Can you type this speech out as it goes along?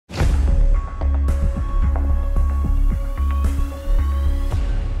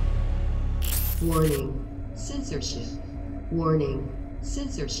Warning. Censorship. Warning.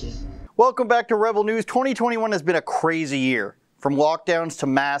 Censorship. Welcome back to Rebel News. 2021 has been a crazy year. From lockdowns to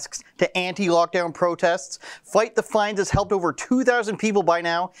masks to anti-lockdown protests, Fight the Fines has helped over 2,000 people by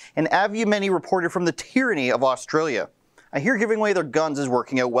now, and Avi Yemini reported from the tyranny of Australia. I hear giving away their guns is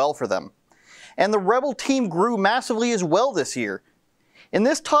working out well for them. And the Rebel team grew massively as well this year. In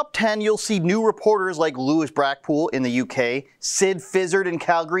this top 10, you'll see new reporters like Lewis Brackpool in the UK, Sid Fizzard in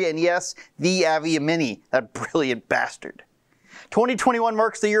Calgary, and yes, the Avi Yemini, that brilliant bastard. 2021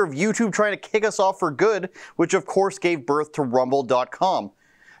 marks the year of YouTube trying to kick us off for good, which of course gave birth to Rumble.com.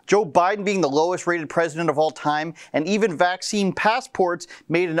 Joe Biden being the lowest rated president of all time, and even vaccine passports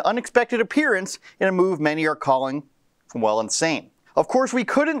made an unexpected appearance in a move many are calling, well, insane. Of course, we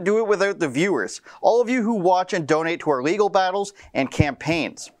couldn't do it without the viewers, all of you who watch and donate to our legal battles and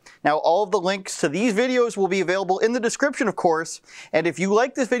campaigns. Now, all of the links to these videos will be available in the description, of course, and if you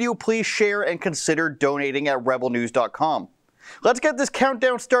like this video, please share and consider donating at rebelnews.com. Let's get this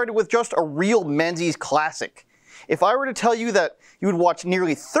countdown started with just a real Menzies classic. If I were to tell you that you would watch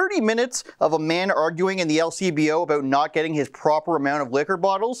nearly 30 minutes of a man arguing in the LCBO about not getting his proper amount of liquor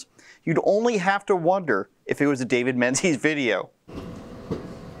bottles, you'd only have to wonder if it was a David Menzies video.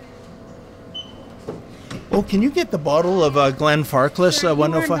 Oh, can you get the bottle of Glen Farkless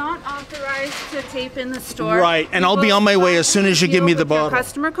 105? We're not authorized to tape in the store. Right, and I'll be on my way as soon as you give me the bottle.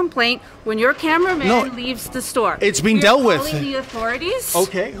 Customer complaint when your cameraman leaves the store. It's been dealt with. Calling the authorities.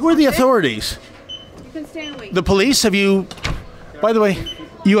 Okay, who are the authorities? You can stay and wait. The police? Have you? By the way,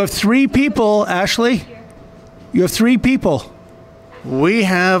 you have 3 people, Ashley. You have 3 people. We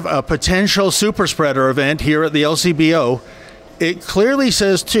have a potential super spreader event here at the LCBO. It clearly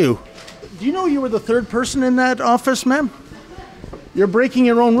says 2. Do you know you were the 3rd person in that office, ma'am? You're breaking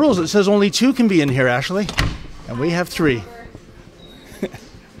your own rules. It says only 2 can be in here, Ashley. And we have 3.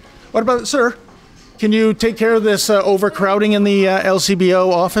 What about, sir? Can you take care of this overcrowding in the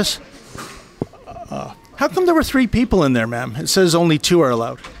LCBO office? How come there were 3 people in there, ma'am? It says only 2 are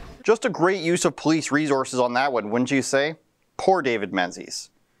allowed. Just a great use of police resources on that one, wouldn't you say? Poor David Menzies.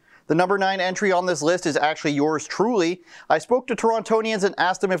 The number 9 entry on this list is actually yours truly. I spoke to Torontonians and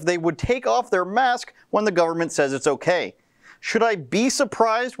asked them if they would take off their mask when the government says it's okay. Should I be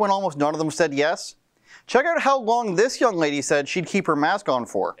surprised when almost none of them said yes? Check out how long this young lady said she'd keep her mask on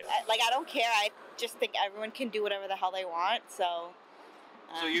for. I don't care. I just think everyone can do whatever the hell they want, so...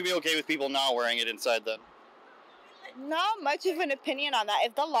 So you'd be okay with people not wearing it inside then? Not much of an opinion on that.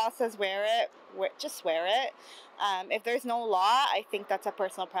 If the law says wear it, just wear it. If there's no law, I think that's a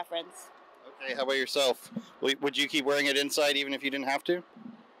personal preference. Okay, how about yourself? Would you keep wearing it inside even if you didn't have to?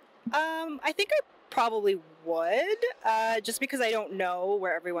 I think I probably would, just because I don't know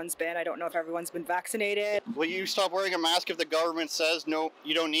where everyone's been. I don't know if everyone's been vaccinated. Will you stop wearing a mask if the government says no,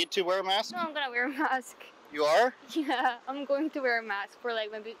 you don't need to wear a mask? No, I'm gonna wear a mask. You are? Yeah, I'm going to wear a mask for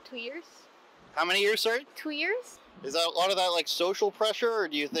like maybe 2 years. How many years, sorry? 2 years. Is that a lot of that like social pressure, or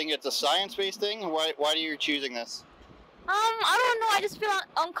do you think it's a science-based thing? Why are you choosing this? I don't know. I just feel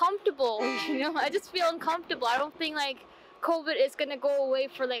uncomfortable. You know, I just feel uncomfortable. I don't think like COVID is gonna go away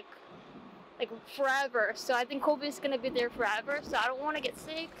for like forever. So I think COVID is gonna be there forever. So I don't want to get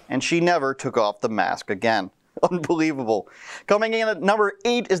sick. And she never took off the mask again. Unbelievable. Coming in at number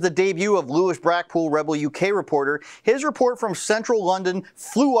 8 is the debut of Lewis Brackpool, Rebel UK reporter. His report from central London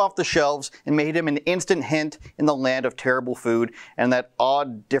flew off the shelves and made him an instant hint in the land of terrible food and that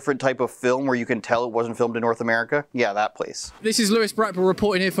odd different type of film where you can tell it wasn't filmed in North America. Yeah, that place. This is Lewis Brackpool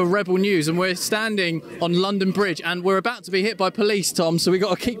reporting here for Rebel News, and we're standing on London Bridge and we're about to be hit by police, Tom, so we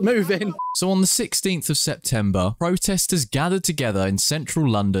got to keep moving. So on the 16th of September, protesters gathered together in central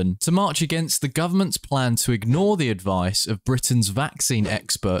London to march against the government's plan to ignore the advice of Britain's vaccine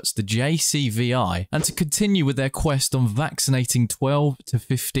experts, the JCVI, and to continue with their quest on vaccinating 12 to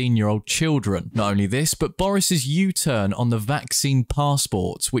 15-year-old children. Not only this, but Boris's U-turn on the vaccine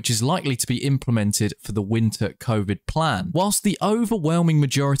passports, which is likely to be implemented for the winter COVID plan. Whilst the overwhelming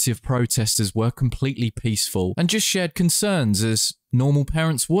majority of protesters were completely peaceful and just shared concerns as normal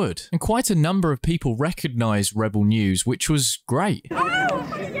parents would. And quite a number of people recognised Rebel News, which was great.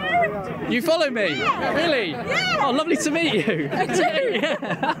 You follow me? Yeah. Really? Yeah. Oh, lovely to meet you.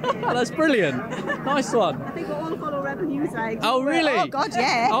 Yeah. Oh, that's brilliant. Nice one. I think we all follow Rebel News. Oh, really? Oh, God,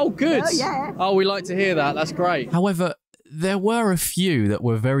 yeah. Oh, good. Oh, yeah. Oh, we like to hear that. That's great. However, there were a few that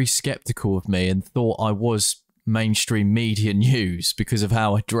were very sceptical of me and thought I was mainstream media news because of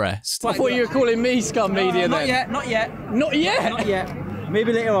how I dressed. I thought you were calling me scum media then. Not yet. Not yet? Not yet.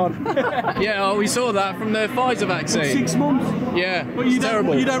 Maybe later on. Yeah, we saw that from the Pfizer vaccine. 6 months. Yeah, but you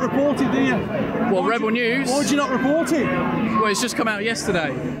terrible. You don't report it, do you? Well, Rebel News. Why would you not report it? Well, it's just come out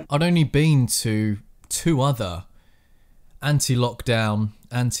yesterday. I'd only been to 2 other anti-lockdown,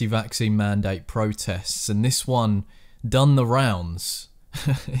 anti-vaccine mandate protests, and this one done the rounds,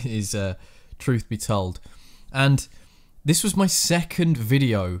 is truth be told. And this was my second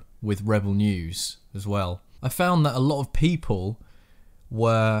video with Rebel News as well. I found that a lot of people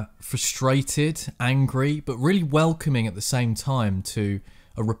were frustrated, angry, but really welcoming at the same time to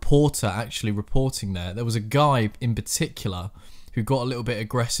a reporter actually reporting there. There was a guy in particular who got a little bit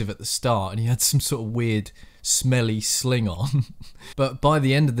aggressive at the start, and he had some sort of weird smelly sling on. But by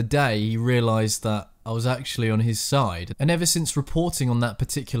the end of the day, he realised that I was actually on his side. And ever since reporting on that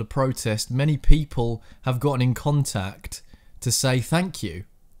particular protest, many people have gotten in contact to say thank you,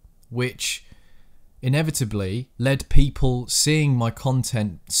 which inevitably led people seeing my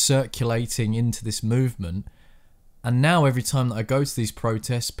content circulating into this movement. And now every time that I go to these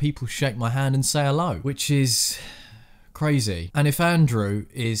protests, people shake my hand and say hello, which is crazy. And if Andrew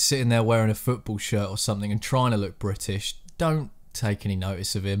is sitting there wearing a football shirt or something and trying to look British, don't take any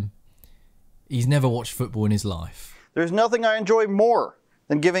notice of him. He's never watched football in his life. There's nothing I enjoy more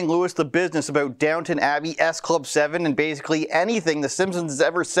than giving Lewis the business about Downton Abbey, S Club 7, and basically anything The Simpsons has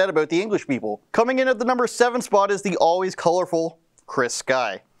ever said about the English people. Coming in at the number 7 spot is the always colourful Chris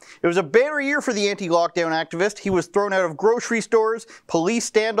Sky. It was a banner year for the anti-lockdown activist. He was thrown out of grocery stores, police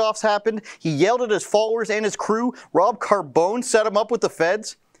standoffs happened, he yelled at his followers and his crew, Rob Carbone set him up with the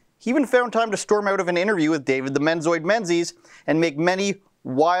feds. He even found time to storm out of an interview with David the Menzies and make many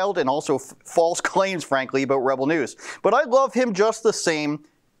wild and also false claims, frankly, about Rebel News. But I love him just the same,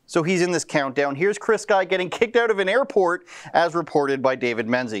 so he's in this countdown. Here's Chris Sky getting kicked out of an airport, as reported by David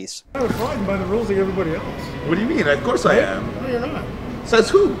Menzies. I was frightened by the rules like everybody else. What do you mean? Of course I am. No, you're not.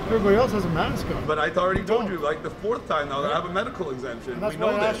 Says who? Everybody else has a mask on. But I already told you, like the 4th time now, that I have a medical exemption. And that's we know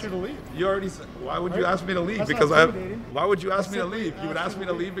why I this. asked you to leave. You already said, why would you ask me to leave? That's Because not I have, intimidating. why would you ask me to simply leave? You would asked ask me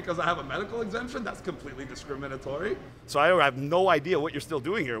you to to leave because I have a medical exemption? That's completely discriminatory. So I have no idea what you're still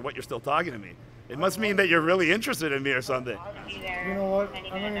doing here, what you're still talking to me. It must mean that you're really interested in me or something. You know what? I'm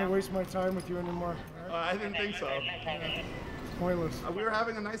not going to waste my time with you anymore. I didn't think so. It's pointless. We were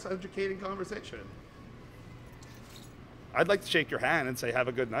having a nice, educating conversation. I'd like to shake your hand and say, have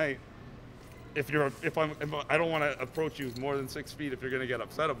a good night. I don't want to approach you more than 6 feet if you're going to get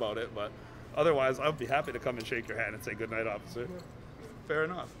upset about it, but otherwise, I'd be happy to come and shake your hand and say, good night, officer. Yeah. Fair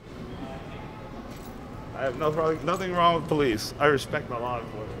enough. I have nothing wrong with police. I respect the law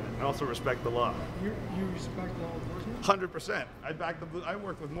enforcement. I also respect the law. You respect law enforcement? 100%. I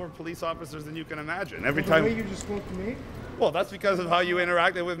work with more police officers than you can imagine. The way you just spoke to me? Well, that's because of how you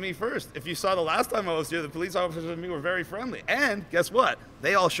interacted with me first. If you saw the last time I was here, the police officers and me were very friendly. And guess what?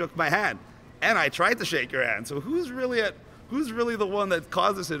 They all shook my hand. And I tried to shake your hand. So who's really the one that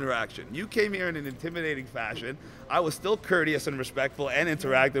caused this interaction? You came here in an intimidating fashion. I was still courteous and respectful and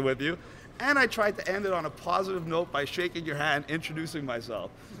interacted with you. And I tried to end it on a positive note by shaking your hand, introducing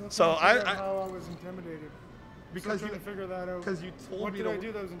myself. So how I was intimidated. Because you figure that out. Because you told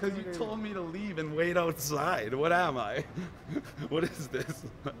me to leave and wait outside. What am I? What is this?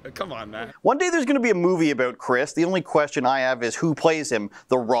 Come on, man. One day there's going to be a movie about Chris. The only question I have is who plays him?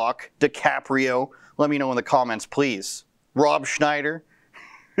 The Rock? DiCaprio? Let me know in the comments, please. Rob Schneider?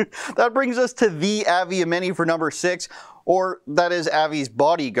 That brings us to the Avi Yemini for number 6, or that is Avi's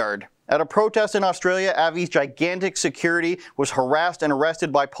bodyguard. At a protest in Australia, Avi's gigantic security was harassed and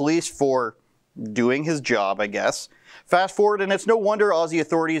arrested by police for doing his job, I guess. Fast forward, and it's no wonder Aussie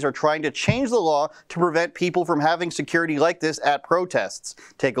authorities are trying to change the law to prevent people from having security like this at protests.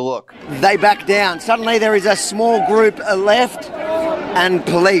 Take a look. They back down. Suddenly there is a small group left, and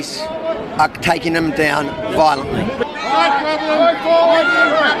police are taking them down violently.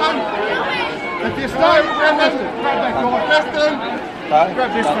 If you start, grab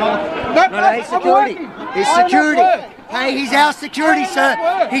this fella. No, he's security. He's security. Hey, he's our security, sir.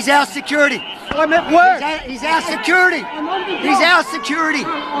 He's our security. I'm at work. He's our security. He's our security.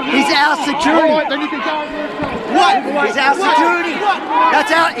 He's our security. All right, then you can go. What? He's our security.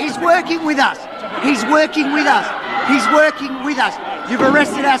 That's our. He's working with us. He's working with us. He's working with us. You've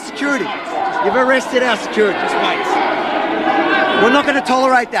arrested our security. You've arrested our security. We're not going to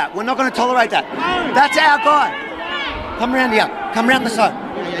tolerate that. We're not going to tolerate that. That's our guy. Come around here. Come around the side.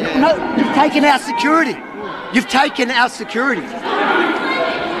 No, you've taken our security. You've taken our security.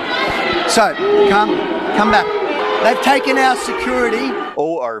 So, come back. They've taken our security.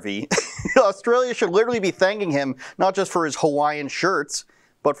 Oh, RV. Australia should literally be thanking him, not just for his Hawaiian shirts,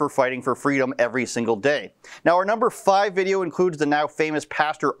 but for fighting for freedom every single day. Now, our number 5 video includes the now famous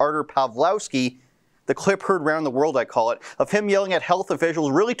Pastor Artur Pawlowski. The clip heard around the world, I call it, of him yelling at health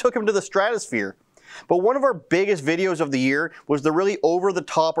officials really took him to the stratosphere. But one of our biggest videos of the year was the really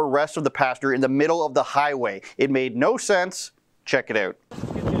over-the-top arrest of the pastor in the middle of the highway. It made no sense. Check it out.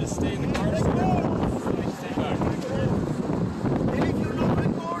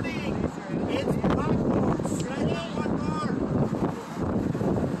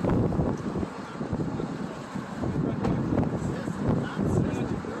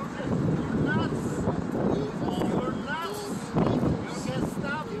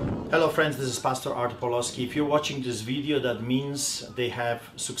 Hello friends, this is Pastor Artur Pawlowski. If you're watching this video, that means they have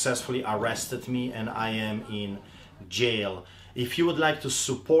successfully arrested me and I am in jail. If you would like to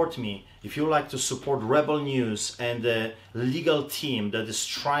support me, if you would like to support Rebel News and the legal team that is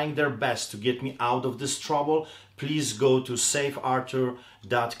trying their best to get me out of this trouble, please go to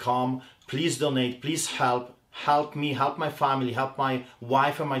saveartur.com. Please donate, please help me, help my family, help my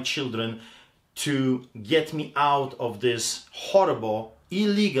wife and my children to get me out of this horrible,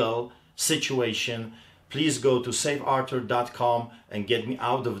 illegal situation. Please go to saveartur.com and get me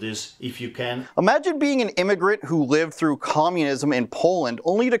out of this if you can. Imagine being an immigrant who lived through communism in Poland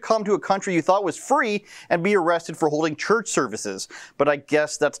only to come to a country you thought was free and be arrested for holding church services. But I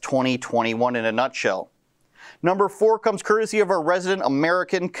guess that's 2021 in a nutshell. Number 4 comes courtesy of our resident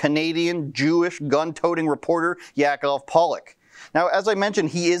American, Canadian, Jewish, gun-toting reporter, Yakov Pollock. Now, as I mentioned,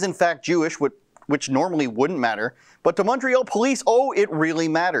 he is in fact Jewish, which normally wouldn't matter, but to Montreal police, oh, it really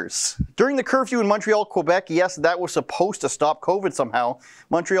matters. During the curfew in Montreal, Quebec, yes, that was supposed to stop COVID somehow,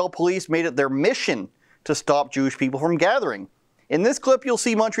 Montreal police made it their mission to stop Jewish people from gathering. In this clip, you'll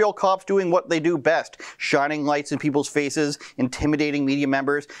see Montreal cops doing what they do best, shining lights in people's faces, intimidating media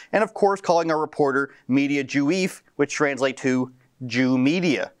members, and of course calling our reporter Media Juif, which translates to Jew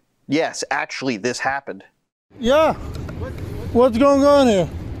media. Yes, actually, this happened. Yeah. What's going on here?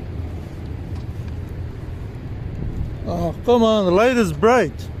 Oh, come on, the light is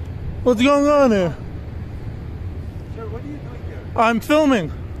bright. What's going on here? Sir, what are you doing here? I'm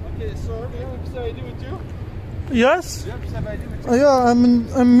filming. Okay, so do you have a piece of ID with you? Yes? Do you have a piece of ID with you?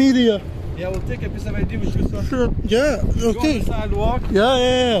 Yeah, I'm media. Yeah, we'll take a piece of ID with you, sir. Sure, yeah, okay. Go on the sidewalk.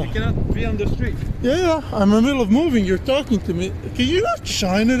 Yeah. You cannot be on the street. Yeah, I'm in the middle of moving. You're talking to me. Can you not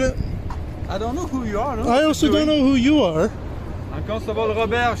shine at it? I don't know who you are. No? I also don't know who you are. I'm Constable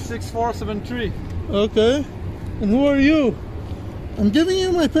Robert, 6473. Okay. And who are you? I'm giving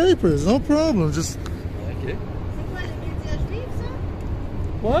you my papers, no problem. Just. Okay.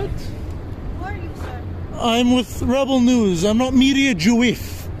 What? Who are you, sir? I'm with Rebel News. I'm not Media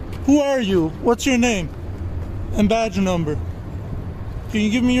Juif. Who are you? What's your name? And badge number. Can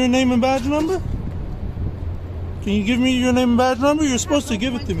you give me your name and badge number? Can you give me your name and badge number? You're supposed to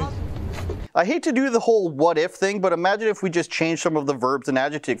give it to me. I hate to do the whole what if thing, but imagine if we just changed some of the verbs and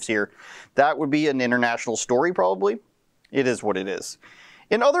adjectives here. That would be an international story, probably. It is what it is.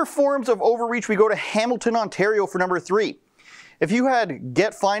 In other forms of overreach, we go to Hamilton, Ontario for number 3. If you had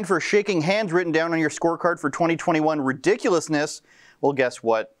get fined for shaking hands written down on your scorecard for 2021 ridiculousness, well, guess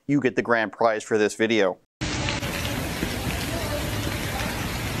what? You get the grand prize for this video.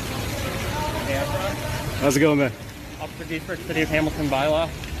 How's it going, man? Officer Dietrich, City of Hamilton bylaw.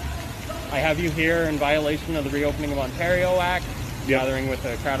 I have you here in violation of the Reopening of Ontario Act, gathering with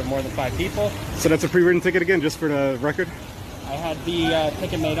a crowd of more than 5 people. So that's a pre-written ticket again, just for the record? I had the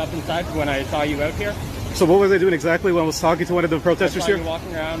ticket made up inside when I saw you out here. So what was I doing exactly when I was talking to one of the protesters here? I saw you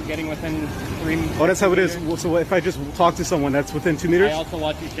walking around, getting within 3 meters. Oh, that's how it is. So if I just talk to someone, that's within 2 meters? I also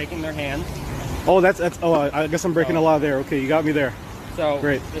watched you shaking their hand. Oh, oh, I guess I'm breaking the law there. Okay, you got me there. So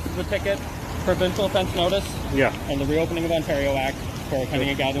great. This is the ticket, provincial offense notice, and the Reopening of Ontario Act for attending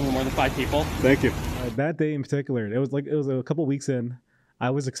a gathering of more than 5 people. Thank you. That day in particular, it was a couple weeks in. I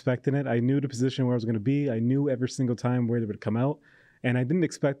was expecting it. I knew the position where I was going to be. I knew every single time where they would come out. And I didn't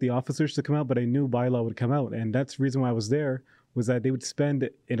expect the officers to come out, but I knew bylaw would come out. And that's the reason why I was there, was that they would spend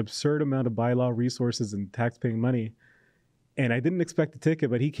an absurd amount of bylaw resources and taxpaying money. And I didn't expect the ticket,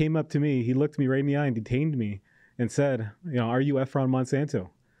 but he came up to me, he looked me right in the eye and detained me and said, are you Efron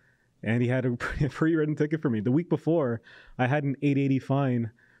Monsanto? And he had a pre-written ticket for me. The week before, I had an $880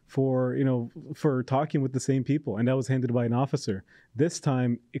 fine for talking with the same people, and that was handed by an officer. This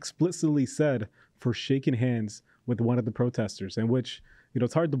time, explicitly said for shaking hands with one of the protesters, in which,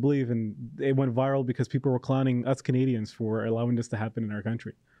 it's hard to believe, and it went viral because people were clowning us Canadians for allowing this to happen in our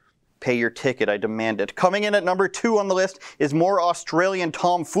country. Pay your ticket, I demand it. Coming in at number 2 on the list is more Australian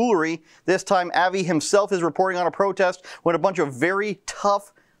tomfoolery. This time, Avi himself is reporting on a protest when a bunch of very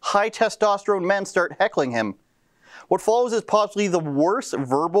tough, high testosterone men start heckling him.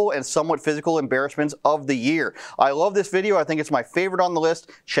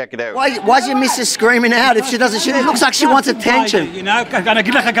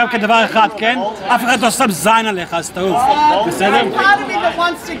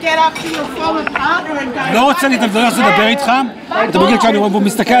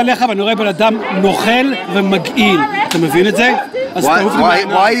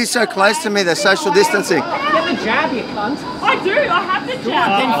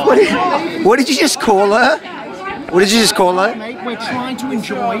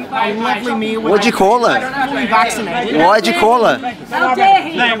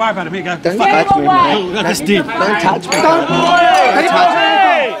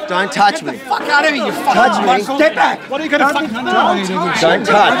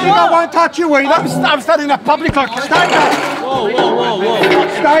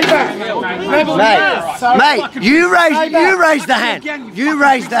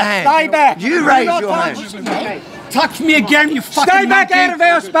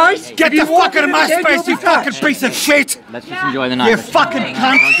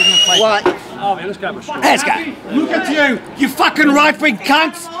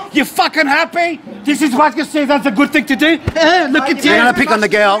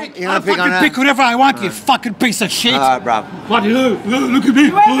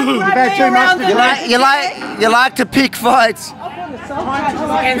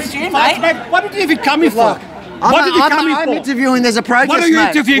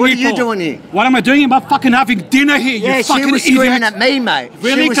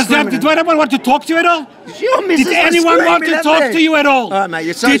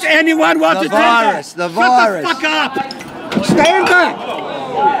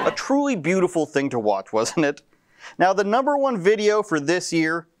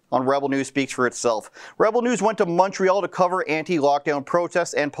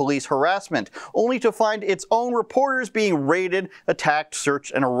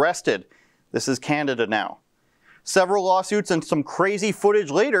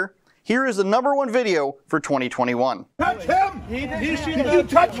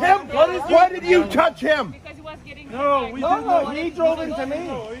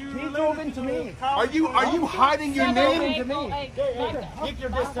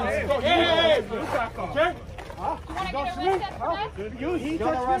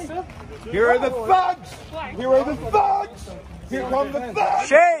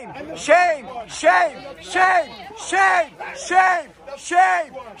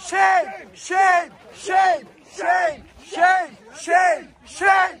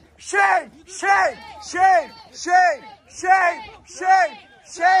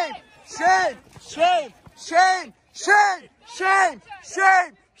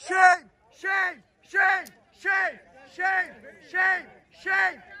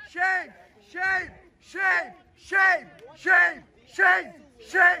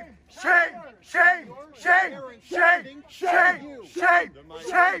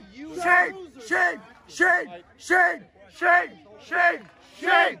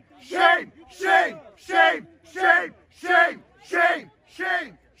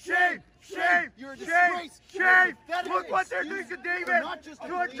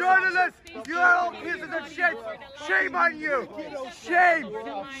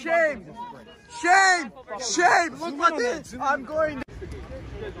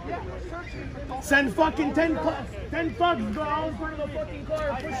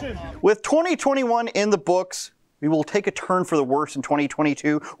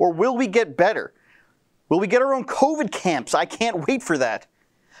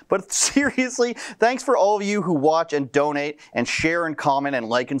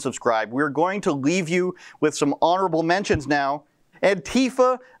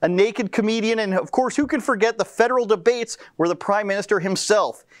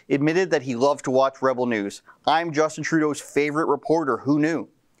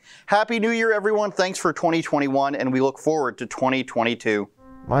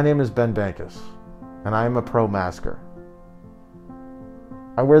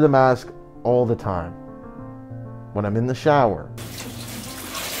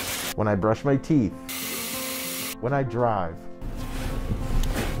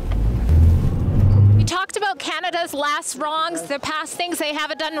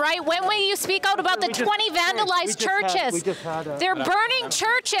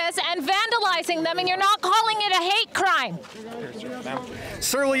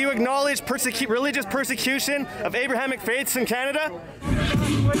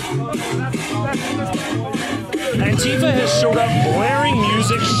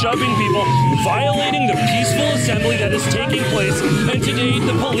 assembly that is taking place, and to date,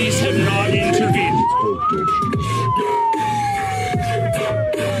 the police have not intervened.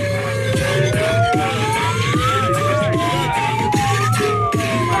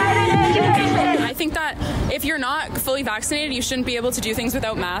 I think that if you're not fully vaccinated, you shouldn't be able to do things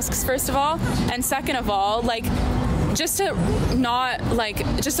without masks, first of all. And second of all, like, just to not, like,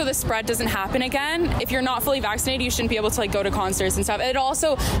 just so the spread doesn't happen again, if you're not fully vaccinated, you shouldn't be able to, like, go to concerts and stuff. It'd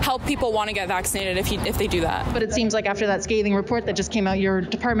also help people want to get vaccinated if they do that. But it seems like after that scathing report that just came out, your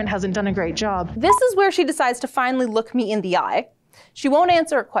department hasn't done a great job. This is where she decides to finally look me in the eye. She won't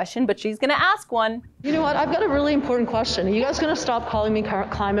answer a question, but she's gonna ask one. You know what? I've got a really important question. Are you guys gonna stop calling me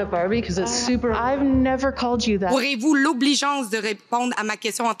Climate Barbie? Because it's super... I've never called you that. Aurez-vous l'obligeance de répondre à ma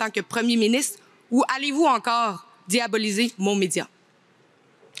question en tant que Premier ministre ou allez-vous encore diaboliser mon média?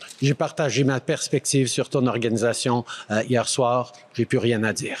 J'ai partagé ma perspective sur ton organisation hier soir. J'ai plus rien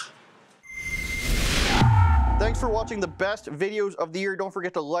à dire. Thanks for watching the best videos of the year. Don't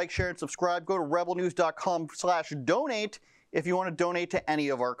forget to like, share, and subscribe. Go to rebelnews.com/donate if you want to donate to any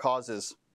of our causes.